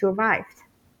Bauman survived.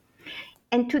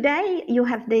 And today you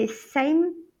have the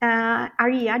same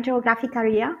geographic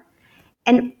area,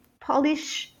 and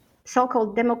Polish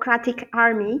so-called Democratic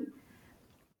Army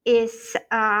is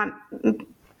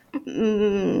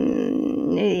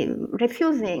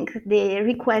refusing the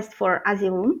request for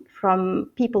asylum from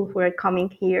people who are coming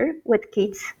here with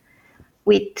kids,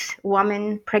 with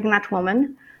pregnant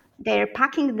women. They're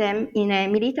packing them in a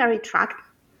military truck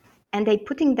and they're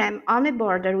putting them on a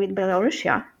border with Belarus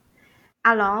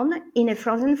alone in a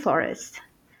frozen forest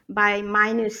by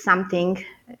minus something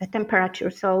temperature.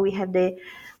 So we have the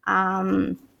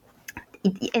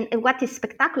and what is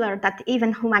spectacular, that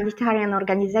even humanitarian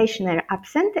organizations are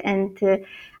absent, and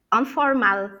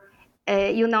informal,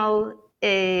 the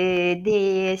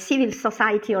civil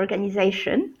society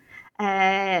organizations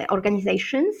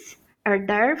are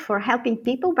there for helping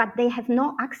people, but they have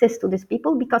no access to these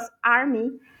people because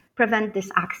army prevent this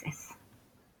access.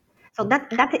 So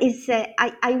that is,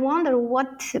 I wonder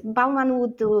what Bauman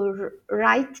would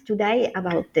write today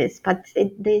about this, but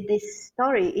this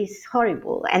story is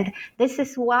horrible. And this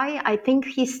is why I think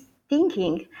his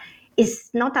thinking is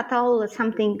not at all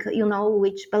something,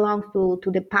 which belongs to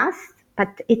the past,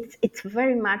 but it's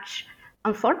very much,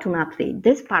 unfortunately,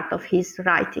 this part of his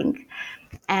writing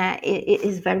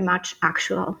is very much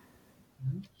actual.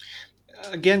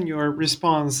 Again, your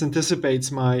response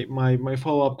anticipates my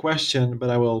follow-up question, but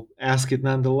I will ask it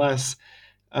nonetheless.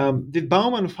 Did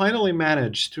Bauman finally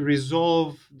manage to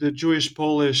resolve the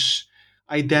Jewish-Polish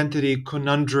identity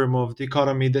conundrum of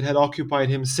dichotomy that had occupied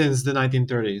him since the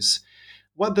 1930s?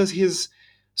 What does his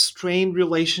strained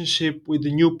relationship with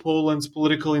the New Poland's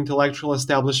political intellectual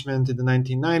establishment in the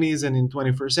 1990s and in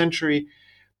 21st century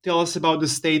tell us about the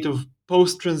state of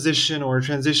post-transition or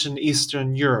transition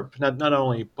Eastern Europe, not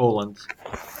only Poland?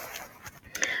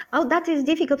 Oh, that is a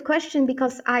difficult question,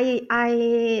 because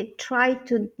I try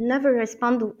to never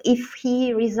respond if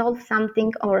he resolved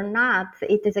something or not.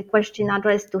 It is a question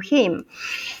addressed to him.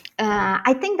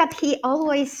 I think that he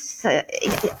always,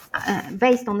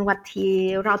 based on what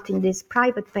he wrote in this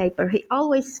private paper, he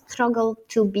always struggled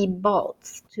to be bold,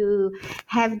 to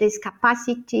have this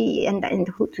capacity and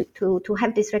to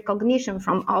have this recognition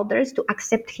from others, to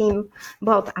accept him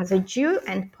both as a Jew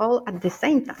and Pole at the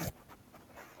same time.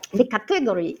 The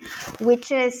category,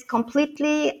 which is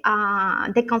completely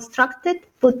deconstructed,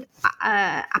 put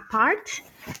apart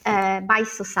by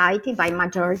society, by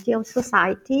majority of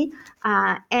society,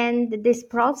 and this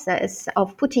process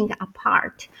of putting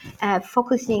apart,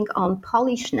 focusing on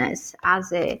Polishness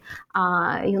as a,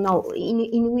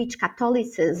 in which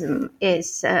Catholicism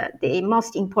is the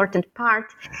most important part,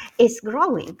 is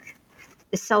growing.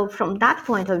 So from that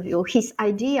point of view, his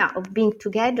idea of being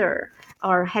together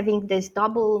or having this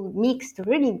double mixed,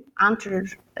 really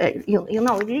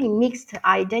really mixed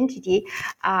identity,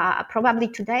 probably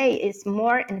today is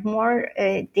more and more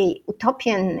the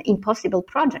utopian, impossible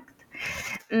project.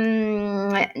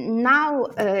 Now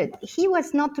he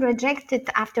was not rejected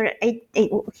after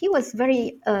he was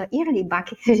very early back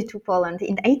to Poland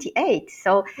in 88,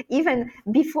 so even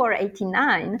before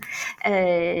 89,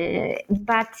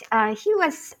 but he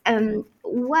was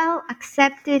well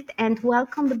accepted and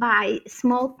welcomed by a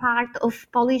small part of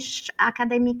Polish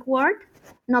academic world.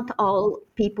 Not all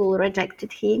people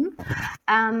rejected him,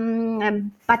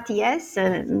 but yes,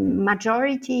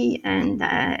 majority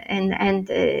and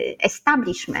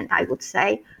establishment, I would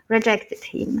say, rejected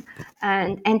him,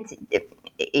 and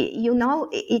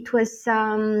it was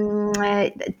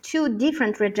two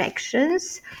different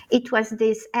rejections. It was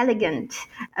this elegant,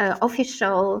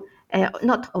 official.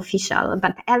 Not official,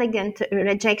 but elegant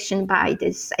rejection by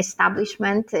this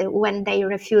establishment when they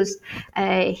refused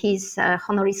his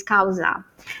honoris causa,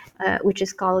 which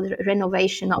is called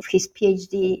renovation of his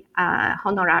PhD,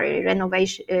 honorary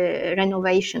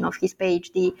renovation of his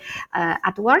PhD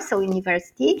at Warsaw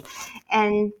University.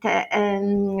 And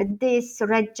this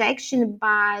rejection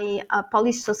by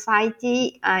Polish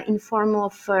society in form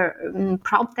of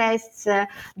protests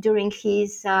during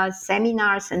his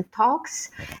seminars and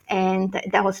talks, and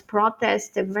those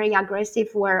protests, very aggressive,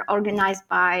 were organized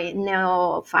by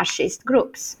neo-fascist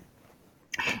groups.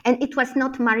 And it was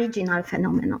not marginal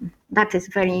phenomenon. That is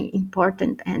very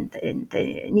important and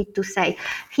need to say.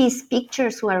 His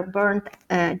pictures were burned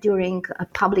during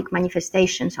public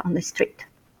manifestations on the street.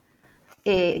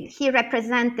 He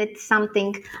represented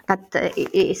something that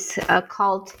is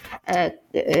called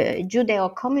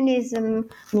Judeo-communism,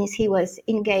 means he was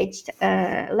engaged,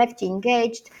 lefty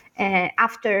engaged.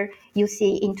 After, you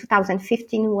see, in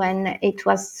 2015, when it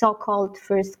was so-called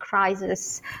first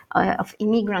crisis of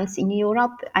immigrants in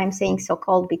Europe, I'm saying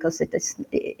so-called because it is,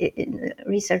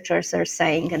 researchers are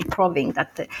saying and proving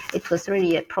that it was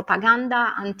really a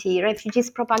propaganda,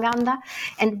 anti-refugees propaganda,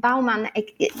 and Bauman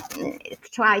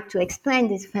tried to explain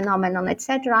this phenomenon,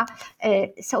 etc.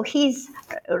 So his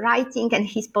writing and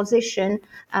his position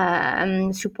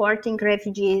supporting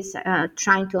refugees,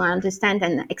 trying to understand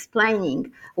and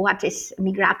explaining what is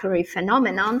migratory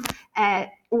phenomenon,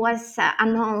 was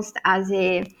announced as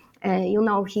a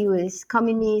He was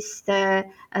communist,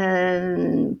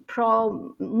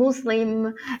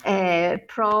 pro-Muslim,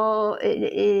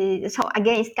 so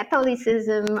against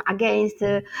Catholicism, against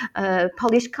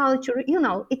Polish culture.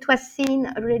 It was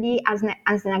seen really as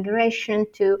an aggression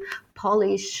to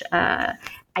Polish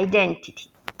identity.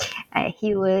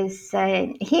 He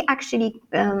actually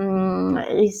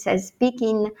is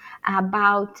speaking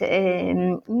about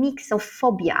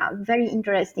mixophobia, very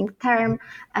interesting term,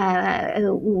 by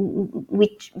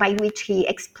which he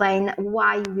explained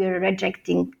why we're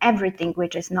rejecting everything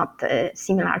which is not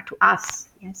similar to us.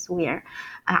 Yes, we are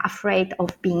afraid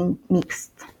of being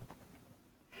mixed.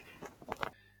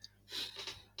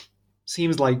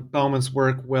 Seems like Bauman's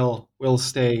work will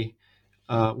stay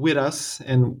with us,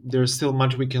 and there's still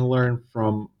much we can learn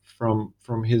from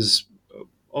his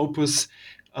opus.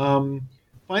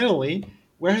 Finally,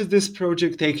 where has this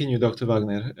project taken you, Dr.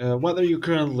 Wagner? What are you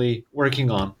currently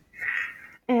working on?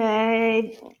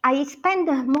 I spend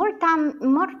more time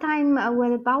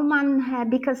with Bauman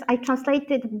because I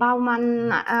translated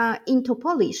Bauman into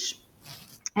Polish.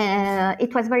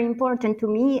 It was very important to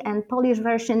me, and Polish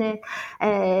version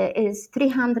is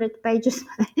 300 pages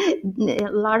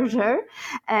larger.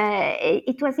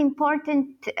 It was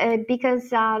important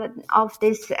because of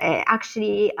this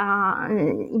actually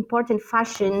important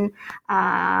fashion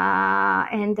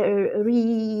and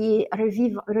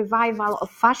revival of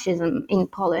fascism in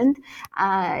Poland.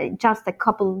 Just a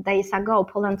couple of days ago,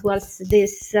 Poland was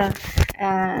this.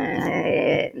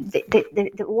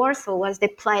 The Warsaw was the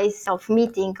place of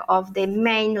meeting of the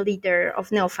main leader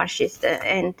of neo-fascist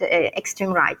and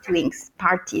extreme right-wing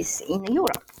parties in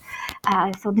Europe.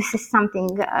 So this is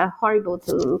something horrible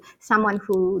to someone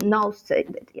who knows.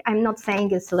 I'm not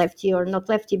saying it's lefty or not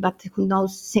lefty, but who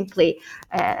knows simply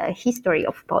history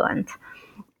of Poland.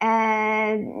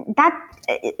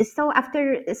 So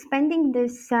after spending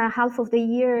this half of the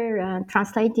year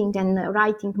translating and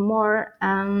writing more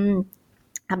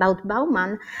about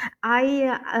Bauman,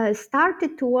 I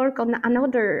started to work on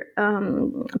another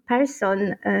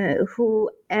person who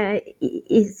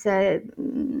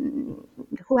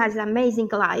has an amazing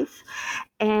life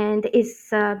and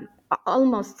is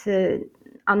almost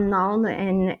unknown,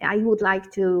 and I would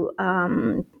like to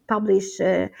publish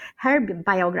her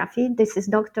biography. This is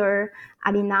Dr.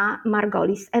 Alina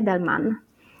Margolis-Edelman.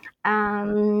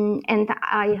 And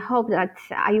I hope that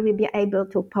I will be able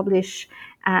to publish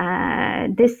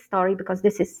this story, because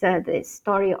this is the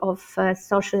story of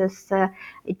Socialist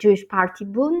Jewish Party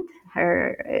Bund.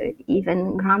 Her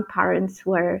even grandparents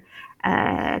were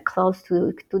close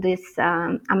to this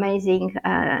amazing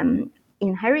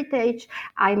heritage.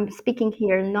 I'm speaking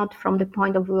here not from the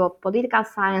point of view of political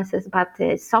sciences, but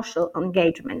social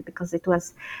engagement, because it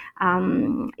was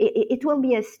it will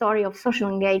be a story of social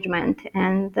engagement.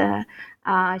 And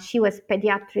she was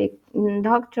pediatric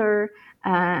doctor,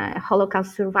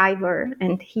 Holocaust survivor,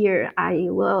 and here I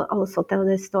will also tell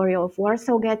the story of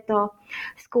Warsaw Ghetto,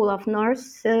 School of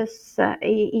Nurses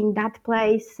in that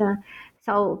place.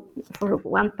 So for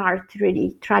one part,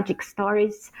 really tragic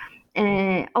stories.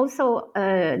 Also,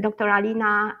 Dr.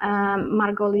 Alina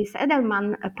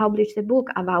Margolis-Edelman published a book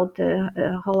about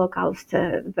the Holocaust,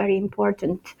 a very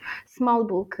important small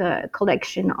book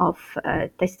collection of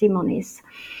testimonies.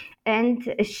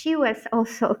 And she was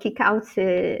also kicked out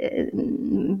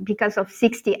because of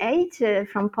 68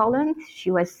 from Poland. She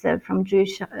was from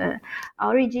Jewish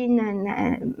origin,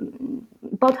 and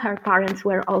both her parents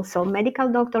were also medical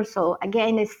doctors. So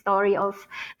again, a story of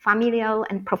familial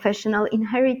and professional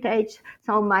heritage.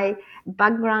 So my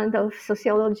background of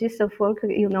sociologist of work,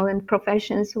 and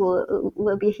professions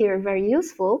will be here very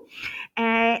useful.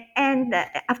 And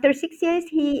after 6 years,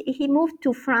 he moved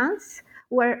to France,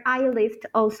 where I lived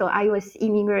also. I was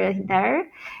immigrant there,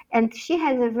 and she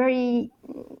has a very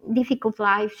difficult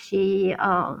life. She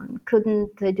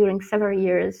couldn't, during several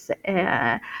years,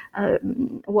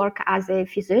 work as a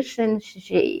physician.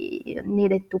 She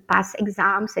needed to pass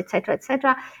exams, etc.,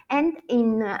 etc. And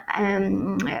in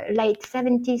late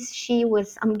 70s, she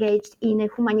was engaged in a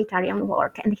humanitarian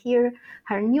work. And here,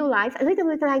 her new life, a little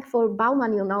bit like for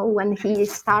Bauman, when he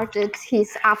started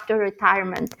his after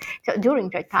retirement, so during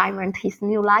retirement, his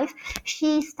new life,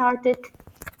 she started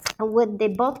with the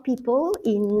boat people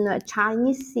in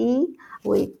Chinese Sea,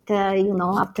 with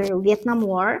after Vietnam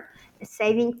War,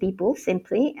 saving people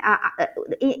simply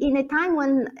in a time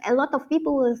when a lot of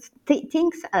people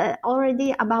thinks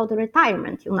already about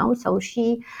retirement. So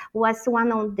she was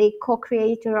one of the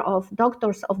co-creator of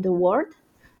Doctors of the World,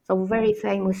 so very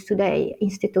famous today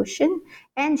institution,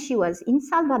 and she was in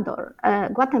Salvador,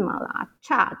 Guatemala,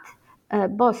 Chad,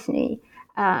 Bosnia,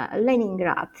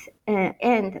 Leningrad,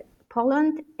 and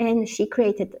Poland, and she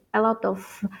created a lot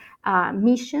of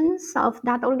missions of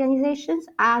that organizations,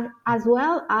 as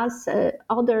well as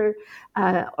other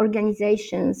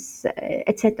organizations,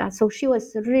 etc. So she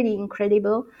was really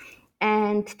incredible.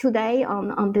 And today,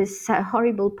 on this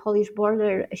horrible Polish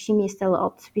border, she missed a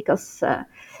lot because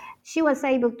she was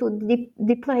able to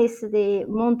displace the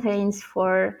mountains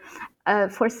for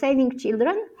saving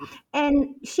children,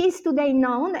 and she's today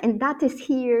known, and that is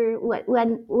here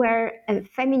where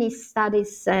feminist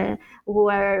studies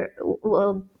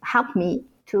will help me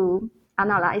to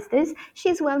analyze this.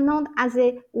 She's well known as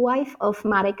a wife of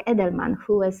Marek Edelman,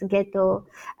 who was a ghetto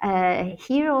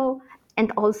hero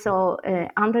and also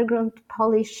underground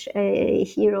Polish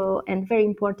hero and very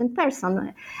important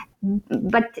person.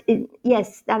 But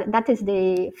yes, that is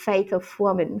the fate of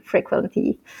women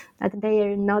frequently, that they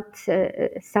are not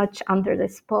such under the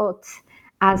spot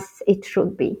as it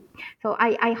should be. So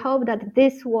I hope that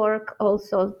this work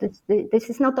also, this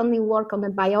is not only work on a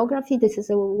biography, this is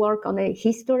a work on a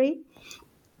history,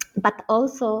 but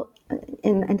also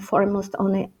and foremost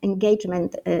on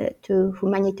engagement to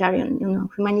humanitarian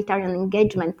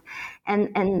engagement,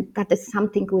 and that is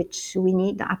something which we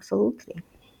need absolutely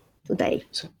today.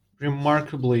 So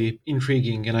remarkably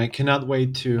intriguing, and I cannot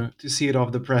wait to see it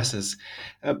off the presses.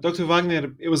 Dr.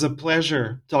 Wagner, it was a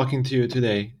pleasure talking to you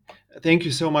today. Thank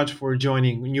you so much for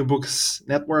joining New Books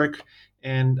Network,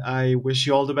 and I wish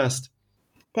you all the best.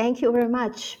 Thank you very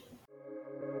much.